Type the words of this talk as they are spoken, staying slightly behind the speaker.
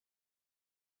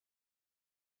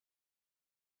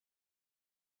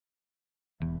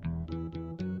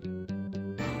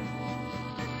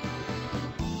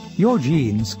Your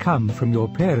genes come from your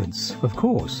parents, of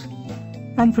course,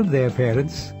 and from their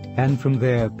parents, and from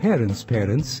their parents'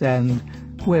 parents, and,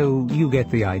 well, you get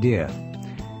the idea.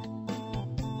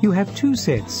 You have 2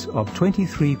 sets of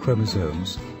 23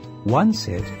 chromosomes, 1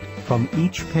 set from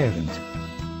each parent.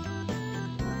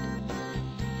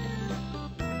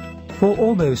 For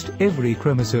almost every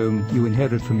chromosome you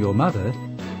inherit from your mother,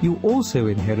 you also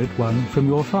inherit one from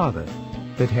your father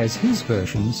that has his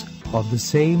versions of the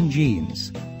same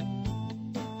genes.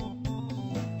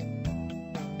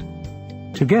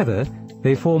 Together,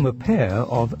 they form a pair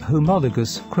of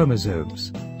homologous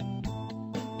chromosomes.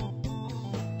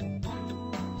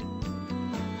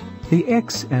 The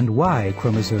X and Y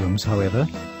chromosomes, however,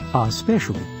 are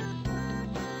special.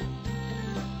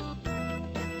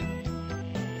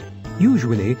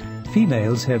 Usually,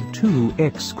 females have 2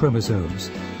 X chromosomes,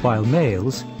 while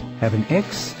males have an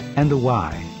X and a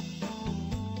Y.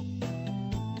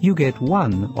 You get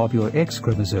one of your X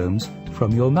chromosomes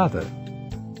from your mother.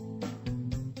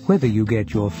 Whether you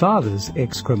get your father's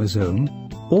X chromosome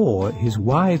or his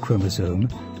Y chromosome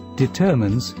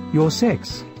determines your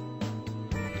sex.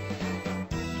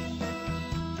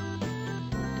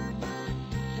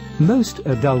 Most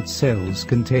adult cells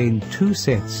contain 2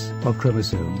 sets of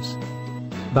chromosomes,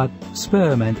 but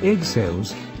sperm and egg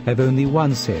cells have only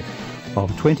 1 set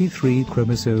of 23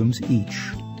 chromosomes each.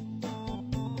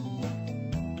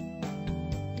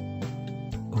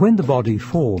 When the body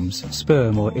forms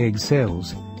sperm or egg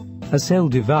cells, a cell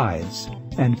divides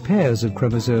and pairs of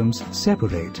chromosomes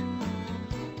separate.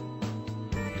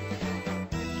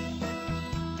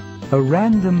 A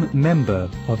random member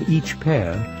of each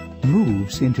pair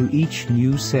moves into each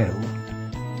new cell.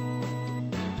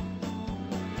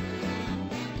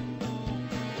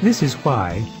 This is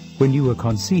why, when you were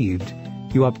conceived,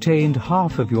 you obtained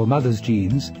half of your mother's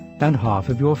genes and half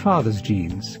of your father's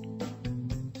genes.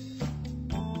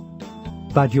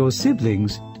 But your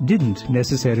siblings didn't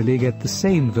necessarily get the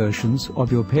same versions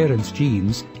of your parents'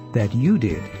 genes that you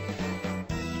did.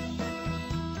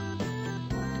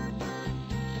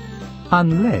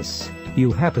 Unless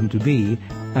you happen to be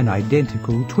an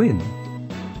identical twin.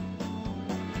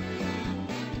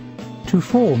 To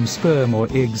form sperm or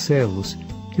egg cells,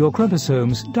 your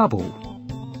chromosomes double,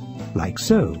 like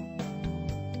so.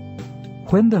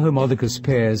 When the homologous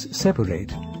pairs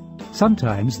separate,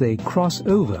 sometimes they cross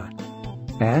over,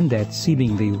 and at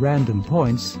seemingly random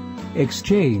points,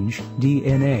 exchange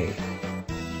DNA.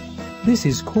 This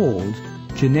is called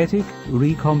genetic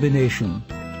recombination.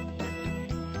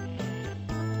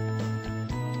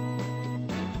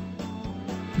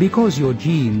 Because your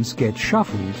genes get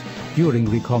shuffled during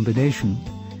recombination,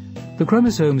 the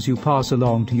chromosomes you pass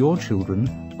along to your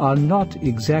children are not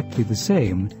exactly the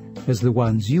same as the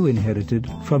ones you inherited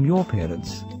from your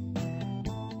parents.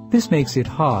 This makes it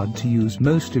hard to use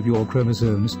most of your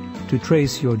chromosomes to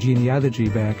trace your genealogy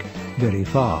back very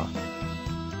far.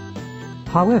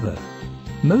 However,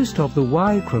 most of the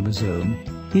Y chromosome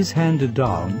is handed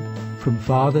down from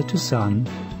father to son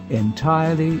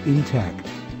entirely intact.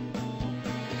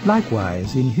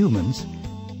 Likewise, in humans,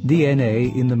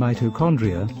 DNA in the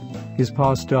mitochondria is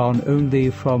passed down only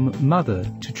from mother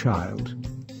to child.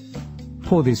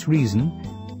 For this reason,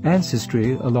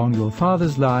 ancestry along your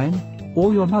father's line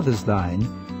or your mother's line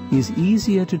is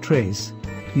easier to trace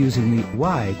using the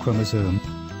Y chromosome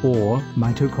or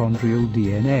mitochondrial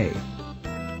DNA.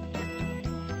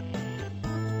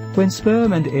 When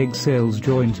sperm and egg cells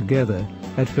join together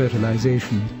at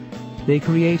fertilization, they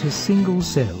create a single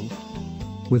cell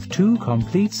with 2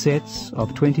 complete sets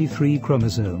of 23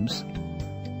 chromosomes,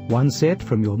 1 set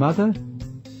from your mother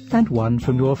and 1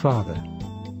 from your father.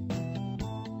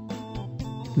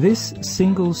 This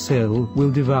single cell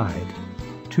will divide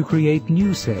to create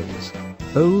new cells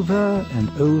over and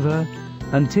over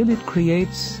until it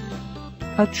creates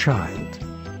a child.